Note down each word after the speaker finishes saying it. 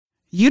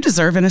You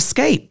deserve an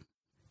escape.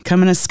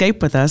 Come and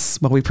escape with us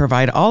while we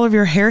provide all of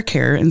your hair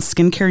care and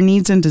skincare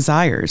needs and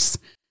desires.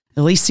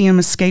 Elysium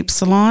Escape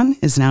Salon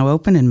is now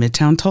open in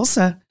Midtown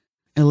Tulsa.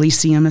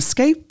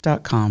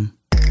 ElysiumEscape.com.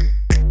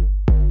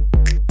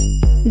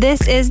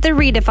 This is The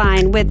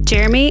Redefine with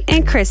Jeremy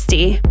and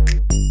Christy.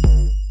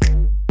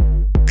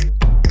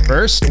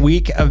 First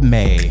week of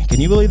May.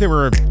 Can you believe that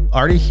we're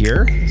already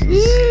here?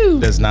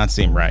 Does not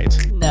seem right.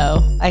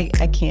 No,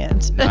 I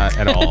can't. Not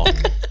at all.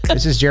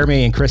 This is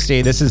Jeremy and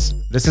Christy. This is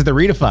The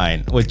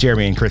Redefine with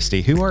Jeremy and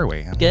Christy. Who are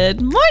we? Good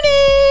morning.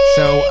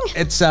 So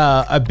it's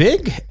a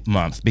big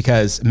month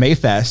because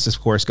Mayfest is,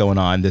 of course, going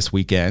on this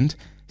weekend,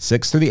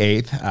 6th through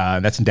the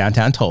 8th. That's in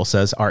downtown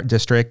Tulsa's Art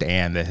District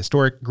and the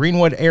historic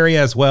Greenwood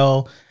area as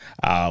well.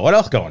 What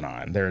else going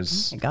on?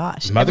 There's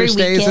Mother's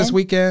Day is this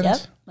weekend. Yep,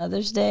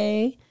 Mother's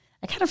Day.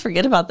 I kind of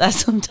forget about that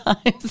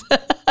sometimes.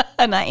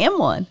 And I am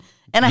one.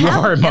 And I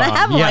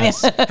have one.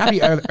 Yes.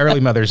 Happy early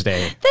Mother's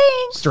Day.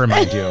 Thanks. Just to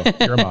remind you,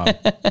 you're a mom.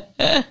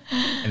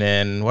 And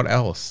then what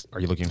else are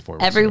you looking forward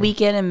to? Every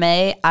weekend in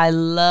May, I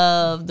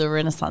love the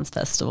Renaissance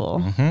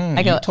Festival.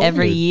 I go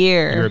every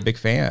year. You're a big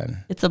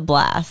fan. It's a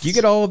blast. You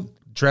get all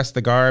dressed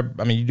the garb.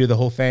 I mean, you do the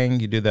whole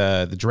thing. You do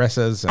the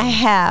dresses. I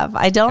have.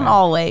 I don't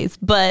always,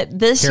 but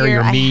this carry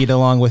year your meat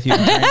along with you. I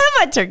have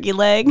my turkey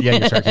leg. Yeah,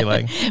 your turkey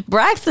leg.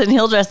 Braxton,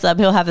 he'll dress up.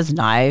 He'll have his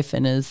knife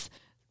and his,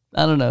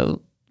 I don't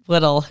know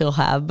what all he'll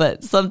have,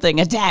 but something,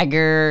 a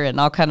dagger and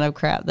all kind of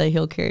crap that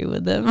he'll carry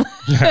with him.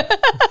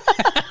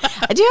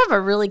 I do have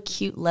a really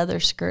cute leather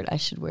skirt I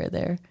should wear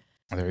there.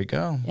 There you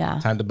go. Yeah.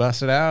 Time to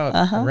bust it out.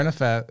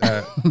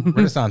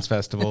 Renaissance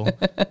Festival.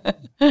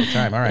 Good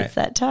time. All right. It's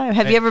that time.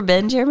 Have you ever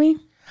been, Jeremy?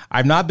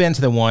 I've not been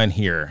to the one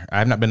here.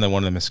 I've not been to the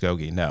one in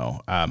Muskogee.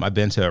 No. I've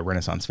been to a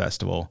Renaissance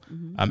Festival.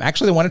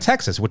 Actually, the one in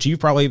Texas, which you've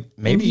probably,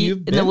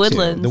 you've been in the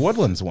Woodlands. To. The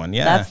Woodlands one,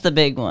 yeah. That's the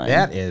big one.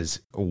 That is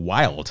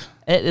wild.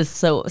 It is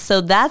so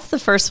that's the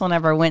first one I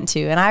ever went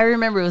to. And I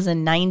remember it was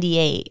in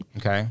 98.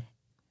 Okay.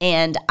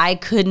 And I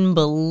couldn't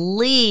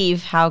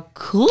believe how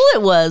cool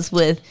it was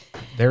with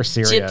they're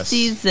serious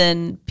gypsies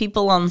and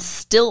people on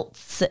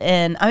stilts.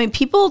 And I mean,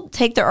 people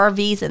take their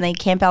RVs and they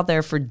camp out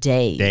there for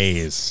days.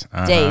 Days.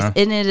 And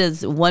it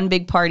is one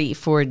big party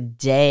for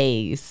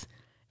days.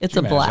 It's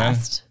a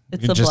blast.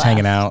 It's You're just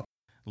hanging out,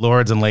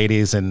 lords and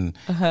ladies, and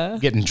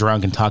getting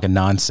drunk and talking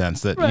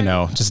nonsense that,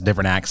 just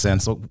different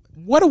accents.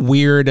 What a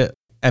weird,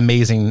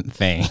 amazing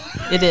thing.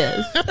 It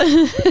is.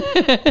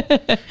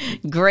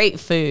 Great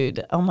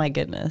food. Oh my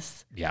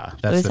goodness. Yeah.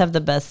 They always have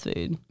the best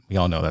food. We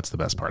all know that's the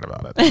best part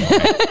about it.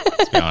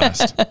 Let's be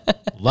honest.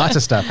 Lots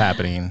of stuff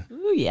happening.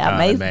 Ooh, yeah.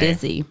 May's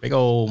busy. Big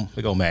old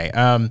May.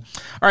 All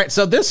right.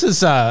 So this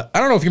is, I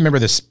don't know if you remember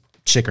this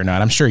chick or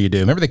not. I'm sure you do.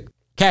 Remember the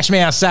Cash Me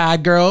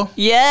Outside girl?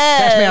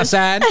 Yes. Cash Me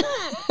Outside.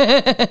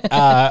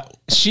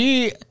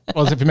 She,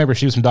 well, if you remember,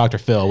 she was from Dr.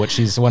 Phil, which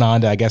she's went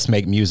on to, I guess,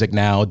 make music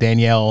now.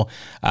 Danielle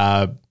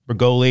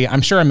Bregoli.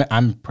 I'm sure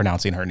I'm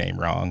pronouncing her name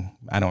wrong.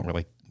 I don't know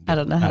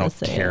how to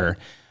say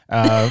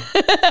it.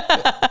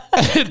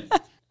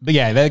 But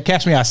yeah, the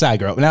Catch Me Outside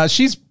girl. Now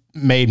she's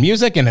made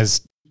music and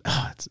it's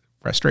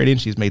frustrating.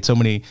 She's made so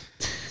many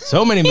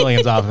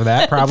millions off of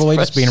that, probably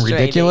just being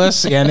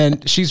ridiculous. And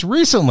then she's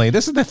recently,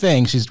 this is the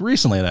thing, she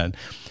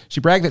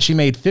bragged that she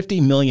made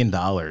 $50 million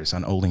on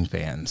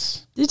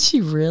OnlyFans. Did she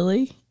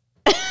really?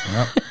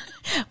 Yep.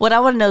 What I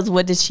want to know is,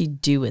 what did she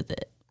do with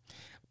it?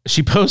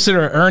 She posted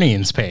her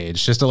earnings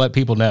page just to let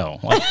people know.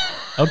 Like,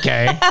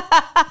 okay,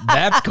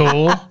 that's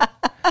cool.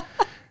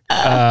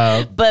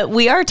 But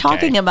we are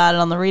talking about it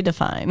on the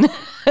Redefine.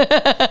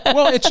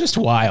 Well, it's just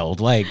wild.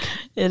 Like,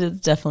 it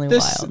is definitely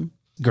wild.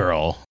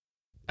 Girl,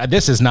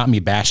 this is not me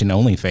bashing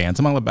OnlyFans.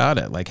 I'm all about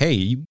it. Like,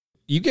 hey,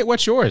 you get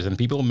what's yours, and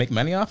people make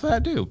money off of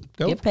that.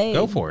 Get paid.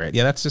 Go for it.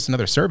 Yeah, that's just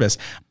another service.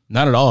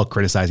 Not at all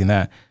criticizing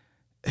that.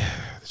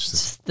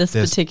 This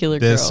particular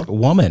girl. This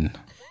woman.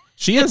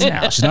 She is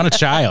now. She's not a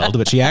child,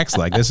 but she acts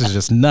like this is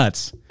just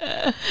nuts.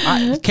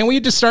 Can we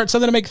just start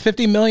something to make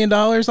 $50 million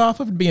off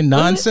of being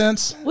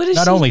nonsense? What does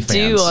she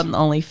do on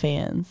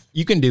OnlyFans?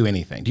 You can do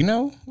anything. Do you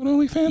know what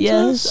OnlyFans is?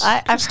 Yes,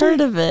 I've heard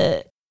of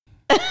it.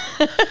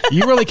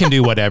 You really can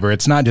do whatever.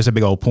 It's not just a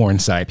big old porn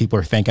site. People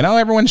are thinking, oh,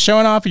 everyone's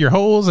showing off your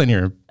holes and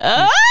your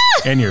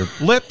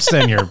lips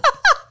and your.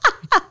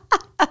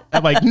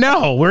 I'm like,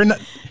 no, we're not.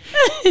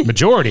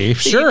 Majority,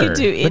 sure.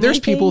 But there's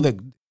people that.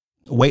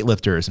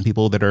 Weightlifters and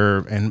people that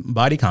are in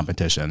body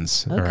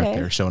competitions are up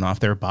there showing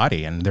off their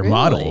body, and they're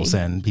models,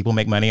 and people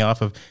make money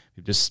off of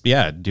just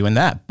doing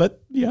that.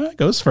 But it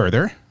goes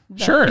further.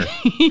 Sure.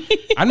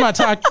 I'm not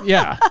talking.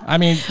 Yeah. I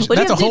mean,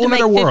 that's a whole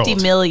other world.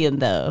 50 million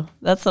though.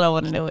 That's what I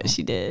want to know what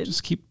she did.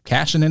 Just keep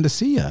cashing in to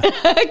see ya.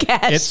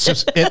 Cash.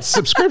 It's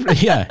subscription.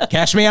 Yeah.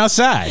 Cash me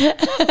outside.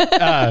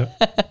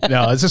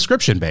 No, it's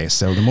subscription based.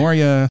 So the more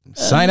you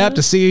sign up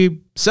to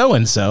see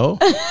so-and-so.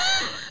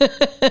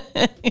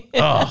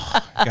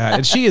 Oh God.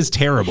 And she is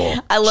terrible.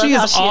 I love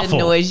how she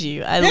annoys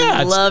you.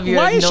 I love your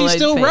annoyed face. Why is she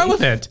still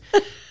relevant?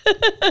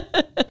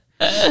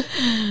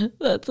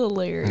 That's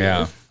hilarious.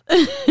 Yeah.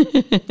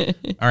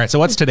 All right. So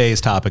what's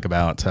today's topic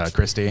about,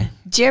 Christy?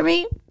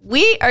 Jeremy,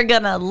 we are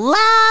going to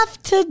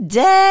laugh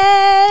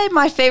today.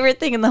 My favorite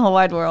thing in the whole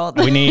wide world.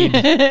 We need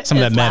some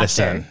of that It's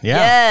medicine. laughter. Yeah.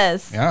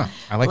 Yes. Yeah.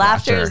 I like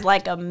laughter. laughter. Is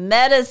like a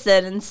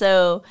medicine. And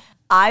so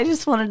I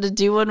just wanted to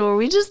do one where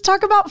we just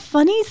talk about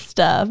funny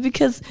stuff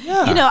because,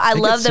 Yeah, I it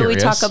love gets that we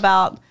talk serious.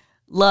 about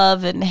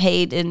love and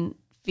hate and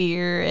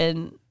fear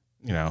and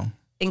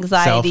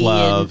anxiety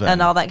Self-love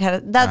and all that kind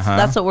of,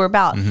 that's what we're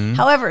about. Mm-hmm.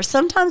 However,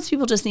 sometimes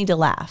people just need to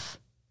laugh.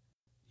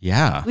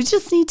 Yeah. We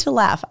just need to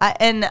laugh.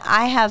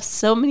 I have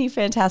so many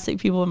fantastic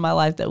people in my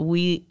life that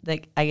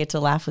I get to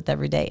laugh with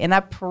every day. And I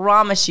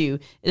promise you,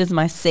 it is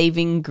my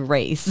saving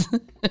grace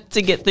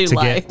to get through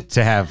life.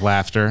 To have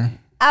laughter.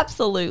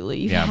 Absolutely.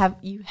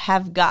 You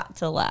have got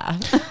to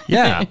laugh.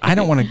 Yeah.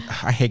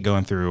 I hate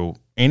going through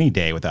any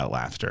day without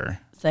laughter.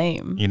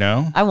 Same.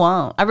 I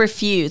won't. I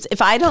refuse.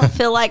 If I don't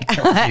feel like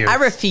I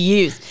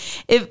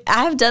refuse. If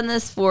I have done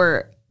this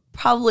for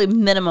probably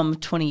minimum of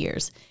 20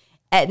 years.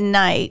 At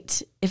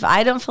night, if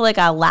I don't feel like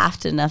I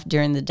laughed enough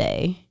during the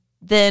day,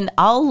 then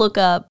I'll look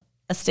up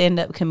a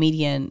stand-up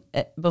comedian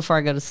before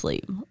I go to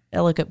sleep.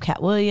 I'll look up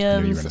Cat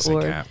Williams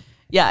Cat.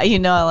 Yeah,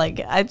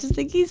 I just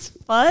think he's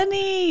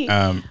funny.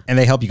 And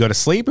they help you go to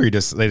sleep, or they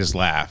just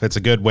laugh. It's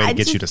a good way to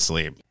get you to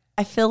sleep.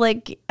 I feel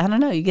like, I don't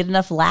know, you get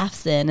enough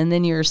laughs in, and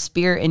then your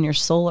spirit and your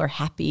soul are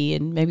happy,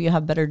 and maybe you'll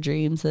have better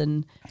dreams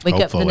and wake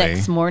up the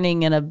next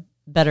morning in a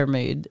better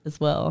mood as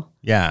well.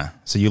 Yeah.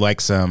 So you like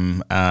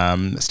some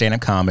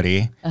stand-up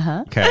comedy.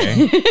 Uh-huh.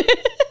 Okay.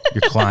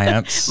 Your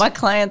clients. My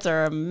clients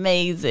are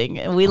amazing,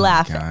 and we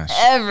laugh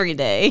every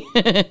day.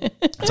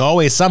 It's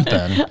always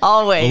something.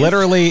 Always.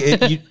 Literally,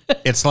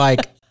 it's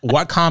like,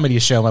 what comedy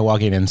show am I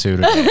walking into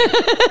today?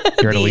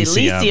 Here at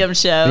Elysium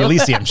show. The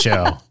Elysium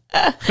show.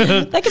 That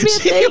could be a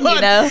thing, You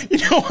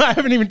know, I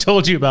haven't even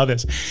told you about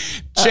this.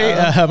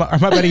 My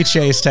buddy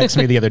Chase texted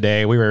me the other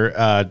day. We were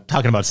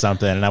talking about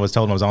something, and I was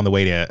told him I was on the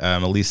way to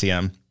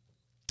Elysium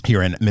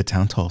here in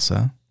Midtown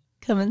Tulsa.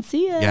 Come and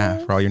see us. Yeah,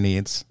 for all your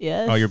needs.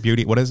 Yes. All your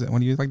beauty. What is it? What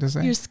do you like to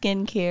say? Your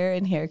skincare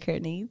and hair care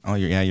needs. Oh,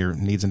 your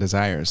needs and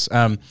desires.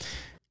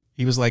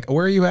 He was like,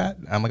 "Where are you at?"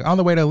 I'm like, "On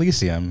the way to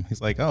Elysium."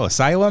 He's like, "Oh,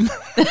 Asylum."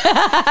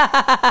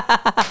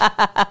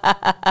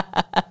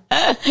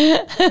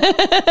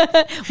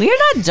 We are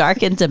not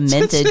dark and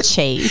demented,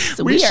 Chase.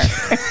 We are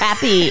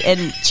happy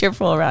and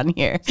cheerful around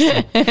here.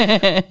 Should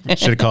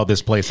have called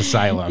this place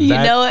Asylum. You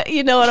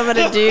know what I'm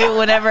going to do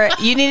whenever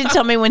you need to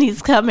tell me when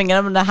he's coming, and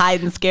I'm going to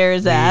hide and scare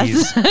his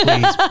ass.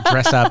 Please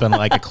dress up in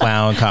like a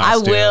clown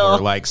costume. I will. Or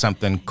like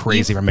something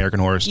crazy from American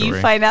Horror Story.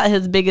 You find out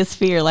his biggest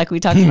fear, like we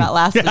talked about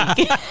last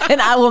week,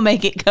 and I will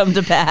make it come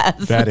to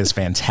pass. That is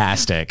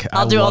fantastic.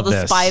 I'll do all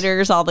the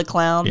spiders, all the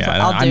clowns.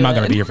 Yeah, I'm not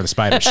going to be here for the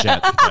spider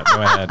shit. But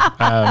go ahead.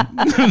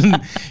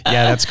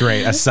 Yeah, that's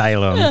great.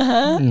 Asylum.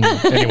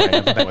 Anyway,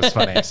 I thought that was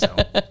funny. So,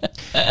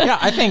 yeah,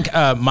 I think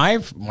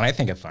when I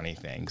think of funny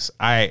things,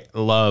 I've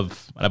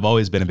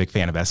always been a big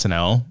fan of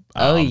SNL.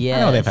 Yes.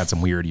 I know they've had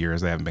some weird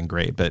years; they haven't been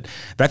great, but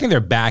I think they're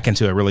back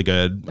into a really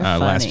good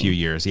last few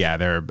years. Yeah,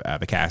 they're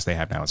the cast they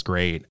have now is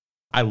great.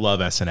 I love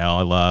SNL.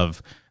 I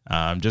love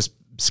just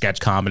sketch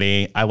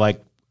comedy. I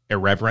like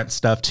irreverent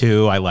stuff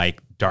too. I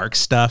like dark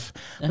stuff.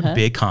 I'm a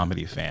big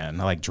comedy fan.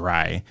 I like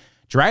dry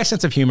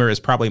sense of humor is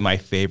probably my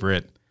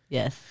favorite.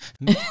 Yes.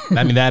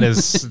 I mean, that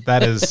is.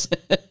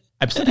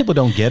 Some people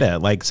don't get it.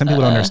 Like some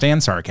people don't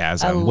understand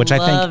sarcasm, which I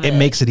think it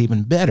makes it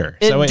even better.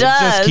 It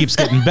just keeps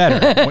getting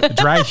better.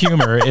 Dry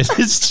humor is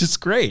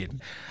just great.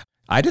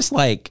 I just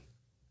like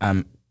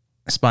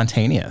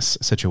spontaneous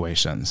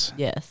situations.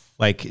 Yes.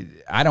 Like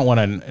I don't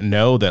want to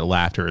know that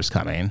laughter is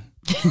coming.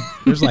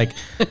 There's like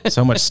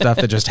so much stuff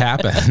that just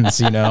happens,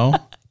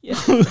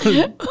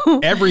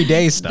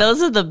 everyday stuff.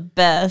 Those are the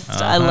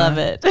best. I love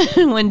it.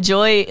 When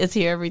Joy is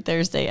here every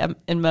Thursday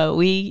in Mo,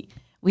 we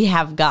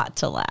have got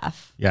to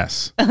laugh.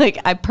 Yes. Like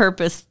I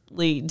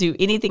purposely do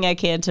anything I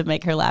can to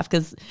make her laugh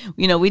because,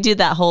 we do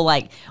that whole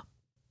like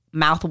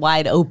mouth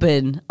wide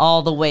open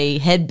all the way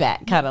head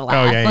back kind of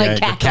laugh. Oh, yeah, like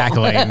yeah.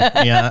 Cackling.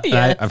 Yeah,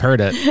 Yes. I've heard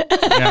it.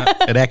 Yeah,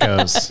 it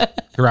echoes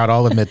throughout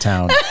all of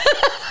Midtown.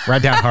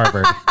 Right down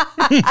Harvard.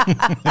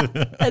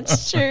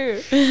 That's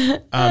true.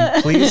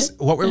 Please,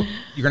 you're going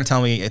to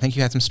tell me, I think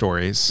you had some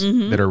stories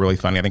that are really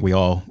funny. I think we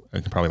all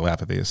can probably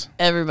laugh at these.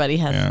 Everybody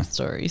has some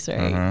stories,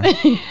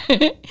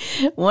 right?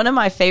 One of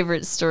my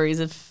favorite stories,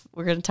 if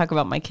we're going to talk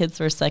about my kids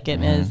for a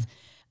second, is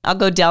I'll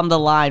go down the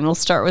line. We'll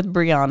start with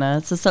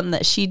Brianna. So something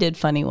that she did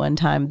funny one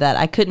time that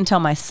I couldn't tell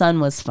my son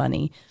was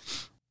funny.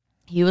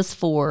 He was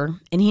 4,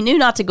 and he knew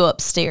not to go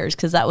upstairs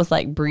because that was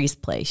like Bree's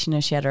place.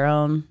 She had her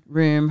own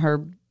room,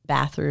 her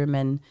bathroom,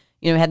 and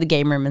had the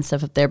game room and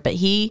stuff up there, but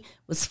he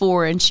was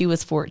 4 and she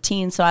was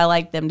 14, so I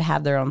liked them to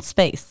have their own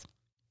space.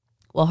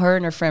 Well, her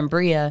and her friend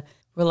Bria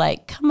were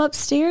like, "Come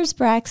upstairs,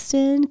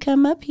 Braxton,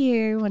 come up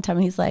here." One time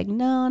he's like,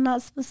 "No, I'm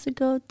not supposed to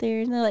go up there,"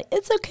 and they're like,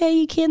 "It's okay,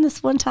 you can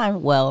this one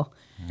time." Well,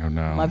 oh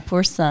no, my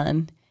poor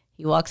son,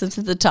 he walks up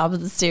to the top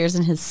of the stairs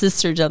and his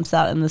sister jumps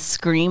out in the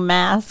Scream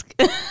mask.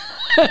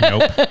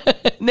 Nope.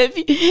 And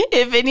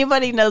if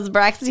anybody knows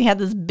Braxton, he had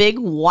this big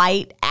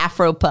white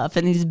afro puff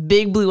and these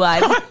big blue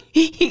eyes.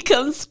 He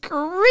comes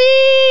screaming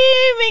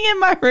in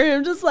my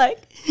room, just like,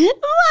 Mom!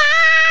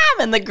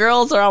 And the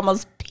girls are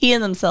almost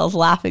peeing themselves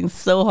laughing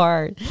so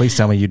hard. Please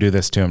tell me you do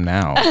this to him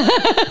now.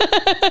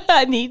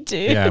 I need to.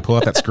 Yeah, pull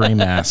out that scream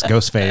mask.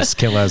 Ghostface,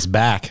 Killa's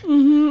back.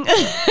 Mm-hmm.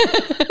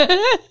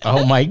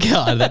 Oh my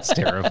God, that's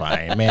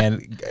terrifying,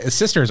 man.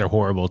 Sisters are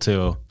horrible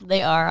too.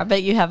 They are. I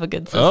bet you have a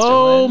good sister.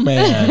 Oh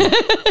man,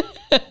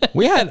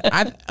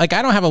 I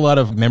don't have a lot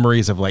of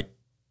memories of like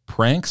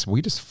pranks.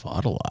 We just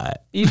fought a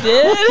lot. You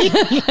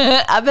did?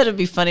 I bet it'd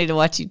be funny to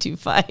watch you two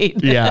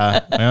fight.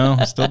 Yeah, well,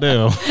 I still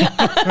do.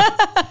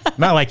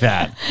 Not like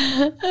that.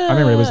 I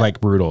remember it was like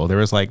brutal. There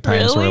was like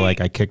times where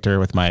like I kicked her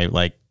with my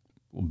like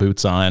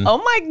boots on. Oh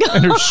my God.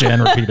 And her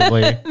shin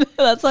repeatedly.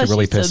 That's why she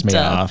really pissed me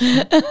off.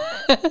 There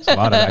was a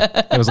lot of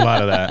that. There was a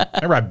lot of that. I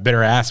remember I bit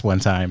her ass one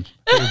time.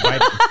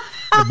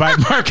 The bite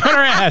mark on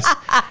her ass.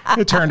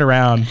 It turned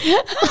around.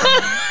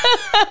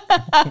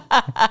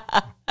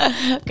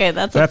 Okay,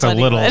 that's a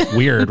little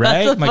weird,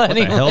 right? Like, what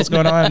the hell's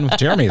going on with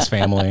Jeremy's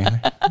family?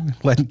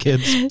 Letting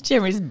kids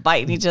Jeremy's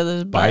biting each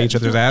other's butts. Bite each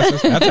other's asses.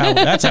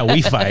 That's how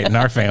we fight in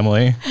our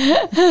family.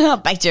 I'll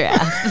bite your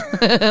ass,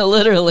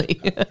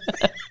 literally.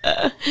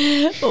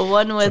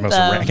 One with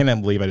I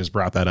can't believe I just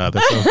brought that up.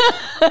 That's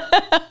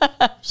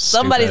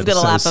so somebody's gonna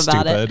laugh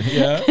about it.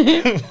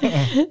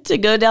 Yeah. To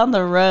go down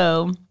the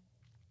row,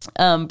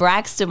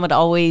 Braxton would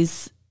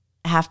always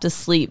have to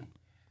sleep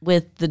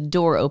with the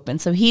door open.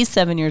 So he's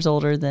 7 years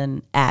older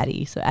than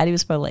Addie. So Addie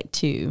was probably like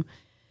 2.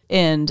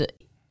 And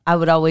I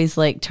would always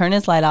like turn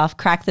his light off,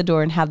 crack the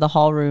door, and have the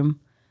hall room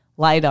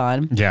light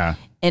on. Yeah.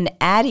 And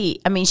Addie,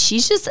 I mean,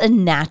 she's just a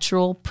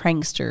natural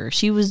prankster.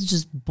 She was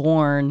just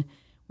born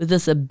with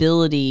this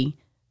ability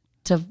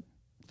to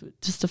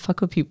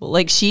fuck with people.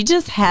 Like, she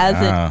just has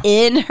it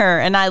in her.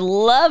 And I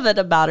love it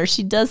about her.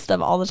 She does stuff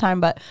all the time.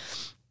 But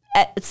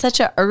at such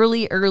an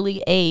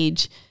early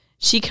age,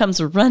 she comes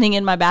running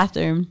in my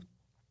bathroom.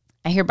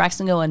 I hear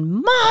Braxton going,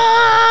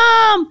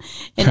 Mom!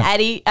 And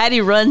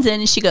Addie runs in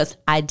and she goes,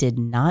 I did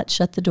not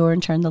shut the door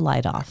and turn the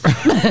light off.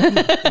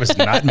 It was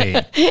not me.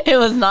 It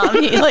was not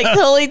me. Like,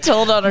 totally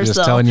told on herself.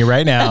 Just telling you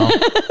right now.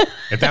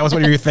 If that was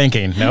what you were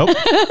thinking, nope.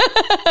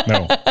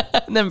 No.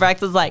 And then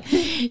Braxton's like,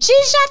 she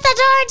shut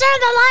the door and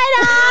turned the light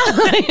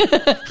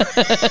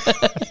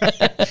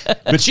off.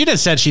 But she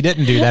just said she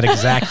didn't do that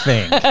exact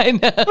thing. I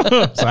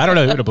know. So I don't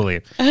know who to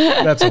believe.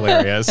 That's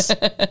hilarious.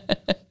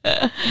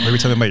 Were we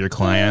talking about your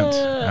client?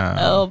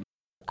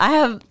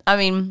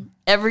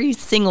 Every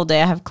single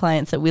day I have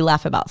clients that we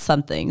laugh about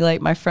something.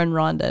 Like my friend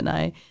Rhonda and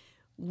I,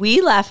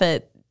 we laugh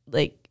at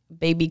like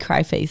baby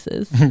cry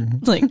faces.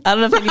 Like, I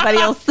don't know if anybody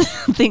else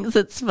thinks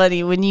it's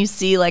funny when you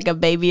see like a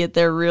baby at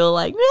their real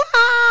like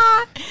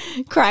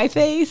cry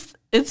face.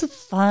 It's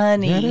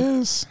funny. Yeah, it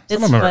is.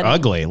 Some of them are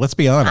ugly. Let's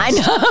be honest. I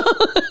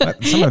know.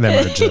 Some of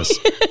them are just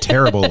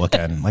terrible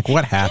looking. Like,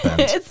 what happened?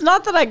 It's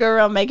not that I go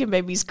around making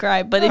babies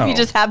cry, but if you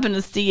just happen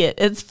to see it,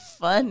 it's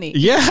funny.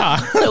 Yeah.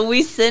 So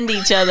we send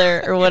each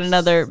other or one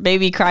another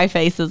baby cry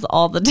faces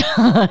all the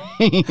time.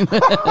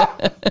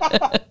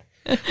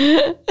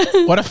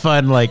 What a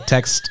fun like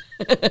text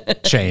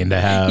chain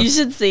to have. You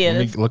should see it.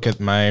 Let me look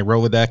at my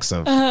Rolodex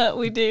of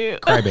we do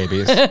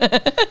crybabies.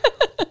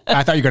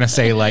 I thought you were going to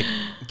say like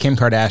Kim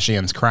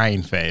Kardashian's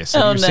crying face.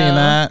 Have you seen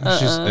that?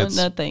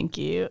 No, thank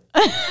you.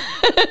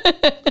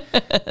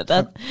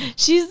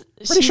 She's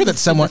pretty sure that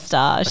someone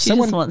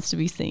just wants to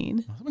be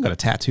seen. Someone got a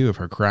tattoo of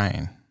her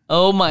crying.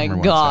 Oh my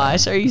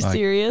gosh. Are you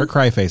serious? Her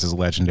cry face is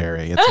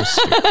legendary. It's just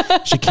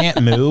she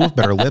can't move,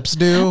 but her lips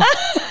do.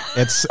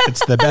 It's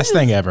the best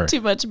thing ever.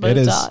 Too much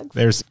Botox.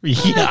 It's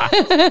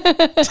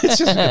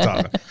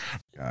awesome.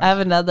 I have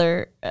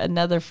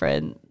another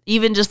friend.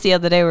 Even just the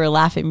other day, we were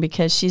laughing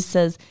because she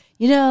says,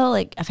 you know,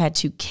 like I've had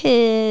 2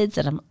 kids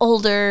and I'm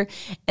older,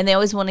 and they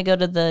always want to go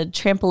to the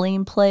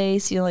trampoline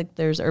place. You know, like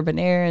there's Urban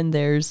Air and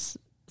there's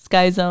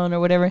Sky Zone or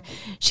whatever.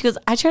 She goes,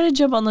 I try to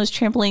jump on those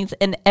trampolines,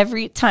 and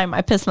every time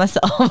I piss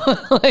myself.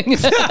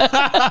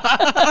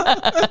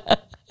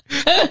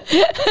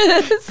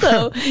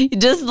 So you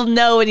just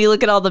know when you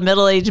look at all the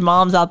middle-aged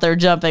moms out there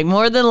jumping,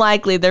 more than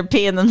likely they're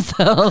peeing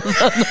themselves.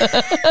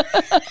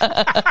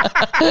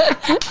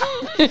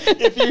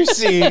 If you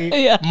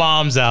see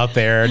moms out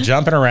there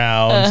jumping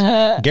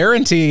around,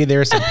 guarantee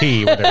there's some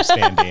pee where they're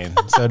standing.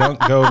 So don't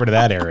go over to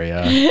that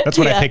area. That's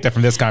what I picked up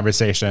from this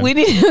conversation. We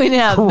need to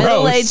have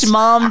middle-aged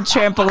mom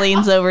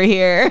trampolines over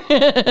here.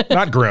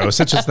 Not gross.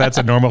 It's just that's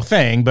a normal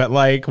thing. But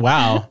like,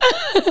 wow.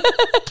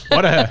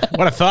 What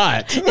a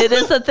thought. It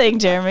is a thing,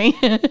 Jeremy.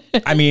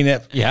 I mean,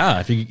 if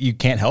you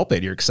can't help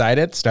it, you're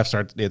excited. Stuff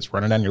it's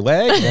running down your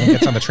leg, and then it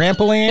gets on the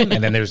trampoline,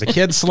 and then there's a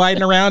kid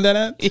sliding around in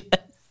it.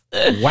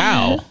 Yes.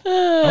 Wow.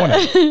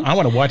 I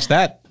want to watch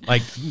that.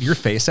 Like, your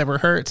face ever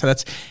hurt? So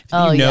that's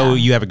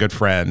you have a good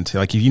friend.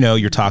 Like,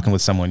 you're talking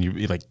with someone you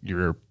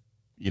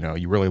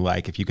really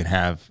like, if you can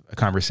have a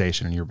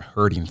conversation and you're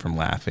hurting from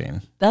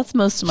laughing. That's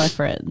most of my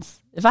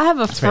friends. If I have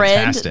a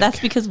friend, fantastic.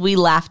 That's because we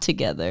laugh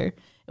together.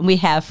 And we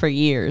have for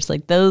years.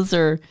 Like, those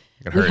are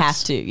It We hurts.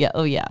 have to. Yeah.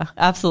 Oh, yeah.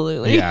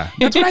 Absolutely. Yeah,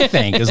 that's what I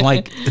think. Is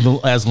like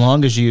as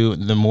long as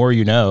the more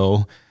you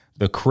know,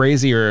 the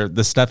crazier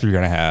the stuff you're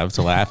gonna have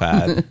to laugh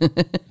at.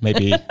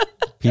 Maybe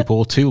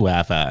people to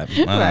laugh at.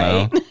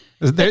 I don't know.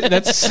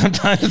 That's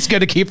sometimes it's good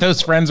to keep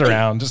those friends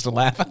around just to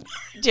laugh at.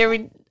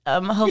 Jeremy,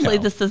 hopefully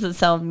this doesn't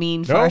sound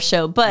mean for our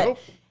show, but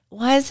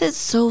why is it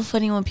so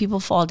funny when people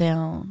fall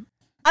down?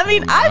 I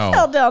mean, I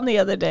fell down the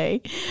other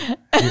day.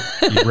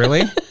 You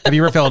really? Have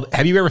you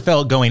ever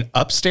felt going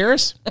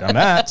upstairs? Done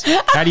that.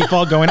 How do you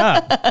fall going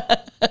up?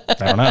 I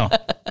don't know.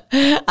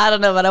 I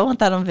don't know, but I want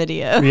that on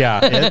video. Yeah,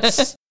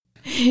 it's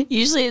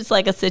Usually it's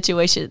like a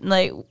situation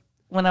like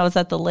when I was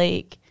at the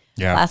lake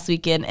Yeah. last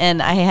weekend, and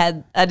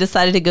I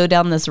decided to go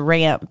down this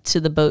ramp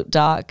to the boat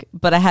dock,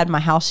 but I had my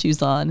house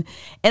shoes on,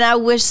 and I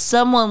wish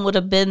someone would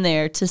have been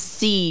there to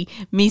see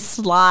me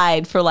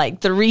slide for like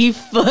 3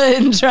 foot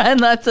and try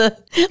not to,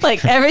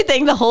 like,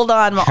 everything to hold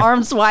on, my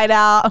arms wide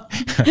out,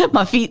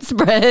 my feet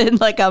spread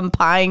like I'm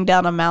pieing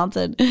down a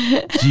mountain.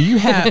 Do you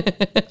have?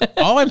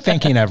 All I'm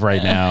thinking of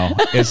right now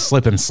is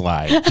slip and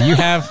slide. Do you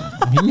have?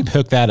 You need to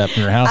hook that up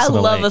in your house I to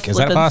the love lake. a Is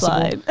slip that and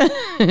possible?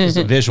 slide. Just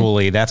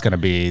visually, that'll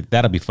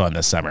be fun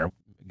this summer.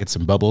 Get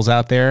some bubbles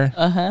out there.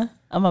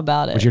 I'm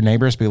about it. Would your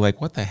neighbors be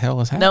like, "What the hell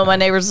is happening?" No, my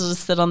neighbors will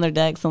just sit on their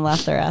decks and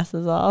laugh their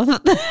asses off.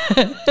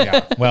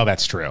 Yeah, well,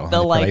 that's true.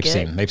 They'll like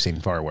it. They've seen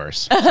far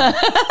worse.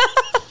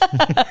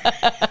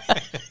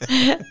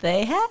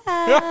 They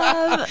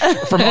have.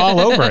 From all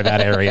over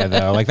that area,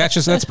 though. Like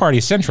that's Party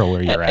Central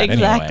where you're at.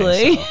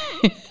 Exactly.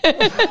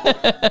 Anyway,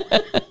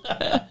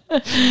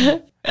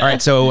 so. All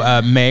right,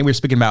 so May, we're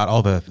speaking about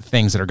all the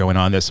things that are going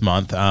on this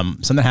month.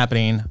 Something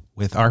happening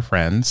with our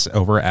friends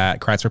over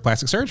at Kreitzberg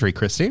Plastic Surgery.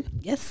 Christy,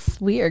 Yes,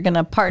 we are going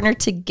to partner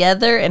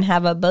together and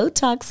have a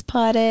Botox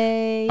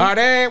party.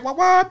 party,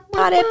 what?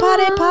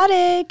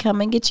 Party.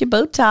 Come and get your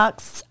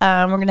Botox.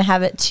 We're going to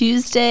have it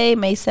Tuesday,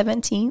 May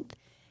 17th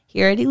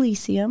here at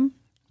Elysium,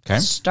 Okay,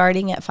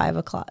 starting at 5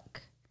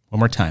 o'clock. one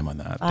more time on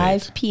that.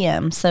 5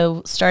 p.m.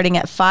 So starting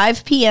at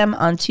 5 p.m.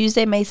 on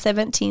Tuesday, May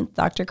 17th,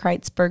 Dr.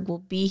 Kreitzberg will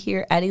be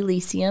here at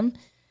Elysium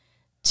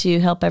to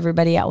help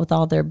everybody out with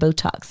all their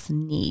Botox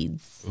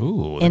needs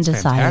Ooh, and that's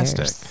desires.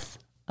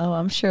 fantastic. Oh,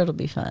 I'm sure it'll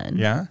be fun.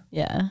 Yeah.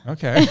 Yeah.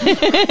 Okay.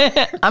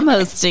 I'm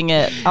hosting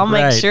it. I'll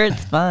make Right. sure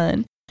it's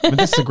fun. But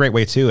this is a great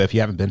way too. If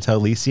you haven't been to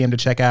Elysium to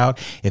check out,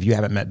 if you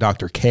haven't met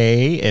Dr.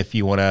 K, if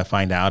you want to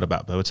find out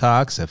about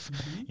Botox, if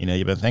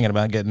you've been thinking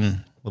about getting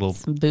little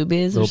Some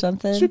boobies or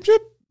something. zoop,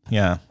 zoop.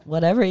 Yeah,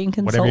 Whatever. You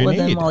can Whatever consult you with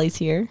him need. while he's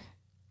here.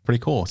 pretty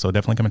cool. So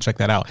definitely come and check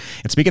that out.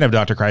 And speaking of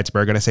Dr.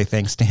 Kreitzberg, I got to say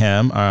thanks to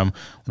him, one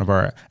of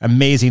our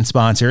amazing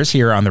sponsors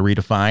here on The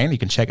Redefine. You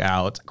can check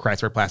out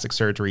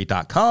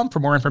KreitzbergPlasticSurgery.com for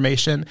more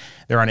information.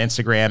 They're on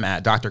Instagram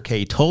at Dr.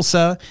 K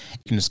Tulsa. You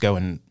can just go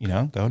and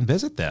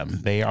visit them.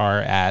 They are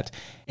at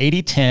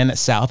 8010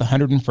 South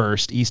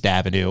 101st East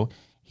Avenue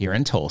here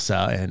in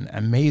Tulsa, and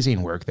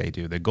amazing work they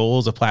do. The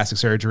goals of plastic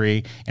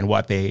surgery and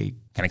what they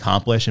can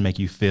accomplish and make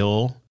you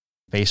feel: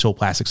 facial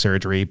plastic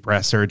surgery,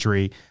 breast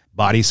surgery,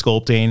 body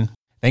sculpting.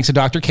 Thanks to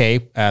Dr. K.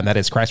 That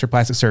is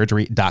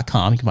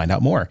KreitzbergPlasticSurgery.com. You can find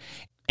out more.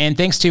 And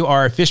thanks to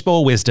our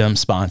Fishbowl Wisdom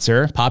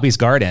sponsor, Poppy's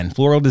Garden,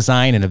 floral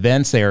design and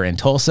events. They are in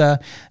Tulsa.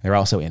 They're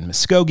also in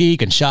Muskogee. You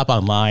can shop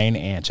online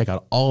and check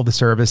out all the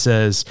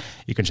services.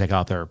 You can check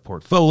out their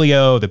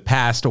portfolio, the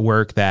past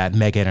work that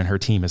Megan and her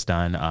team has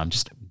done.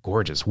 Just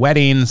gorgeous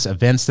weddings,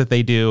 events that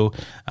they do.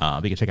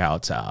 You can check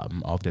out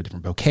all the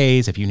different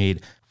bouquets. If you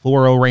need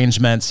floral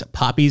arrangements,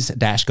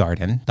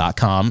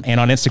 poppies-garden.com. And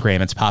on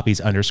Instagram, it's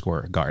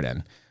poppies_garden.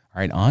 All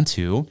right, on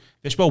to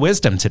Fishbowl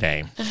Wisdom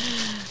today.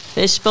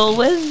 Fishbowl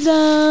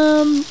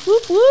Wisdom.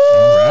 Whoop, whoop.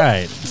 All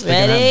right, sticking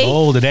that Ready?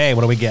 bowl today.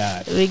 What do we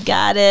got? We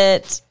got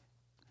it.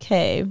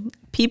 Okay.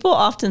 People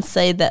often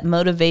say that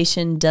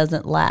motivation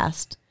doesn't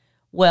last.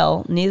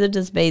 Well, neither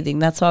does bathing.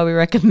 That's why we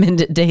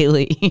recommend it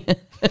daily.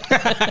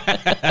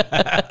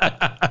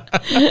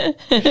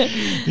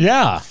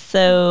 Yeah.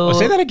 So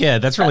Say that again.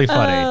 That's really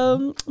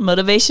funny.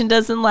 motivation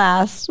doesn't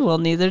last. Well,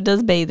 neither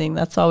does bathing.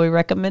 That's why we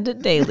recommend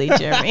it daily,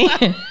 Jeremy.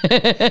 You've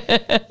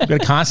got to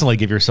constantly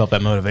give yourself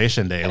that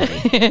motivation daily,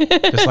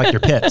 just like your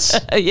pits.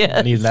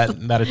 Yes. Need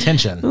that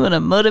attention. We want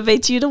to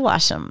motivate you to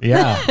wash them.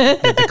 Yeah.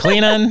 Get to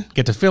cleaning,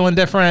 get to feeling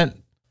different.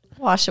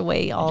 Wash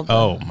away all the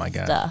Oh, my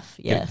God. stuff.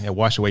 Yes. Yeah,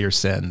 wash away your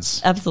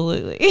sins.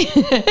 Absolutely.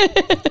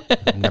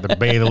 You got to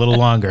bathe a little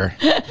longer.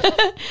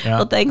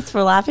 Well, thanks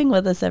for laughing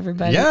with us,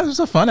 everybody. Yeah, it was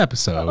a fun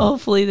episode.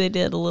 Hopefully they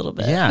did a little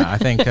bit. Yeah, I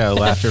think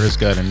laughter is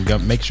good, and go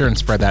make sure and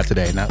spread that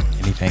today. Not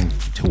anything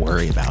to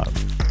worry about.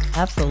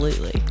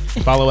 Absolutely.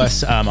 Follow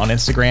us on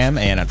Instagram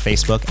and on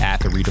Facebook at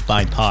The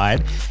Redefined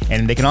Pod,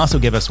 and they can also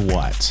give us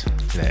what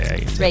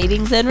today?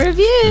 Ratings and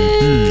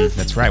reviews.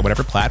 That's right.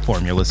 Whatever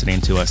platform you're listening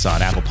to us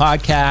on, Apple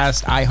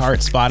Podcast,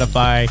 iHeart,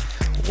 Spotify,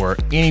 or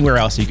anywhere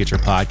else you get your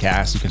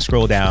podcast, you can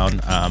scroll down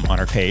on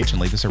our page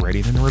and leave us a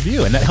rating and a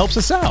review, and that helps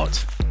us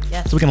out.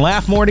 Yes. So we can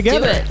laugh more Do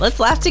together. it. Let's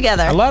laugh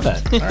together. I love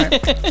it. All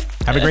right.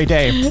 Have a great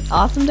day.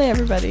 Awesome day,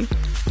 everybody.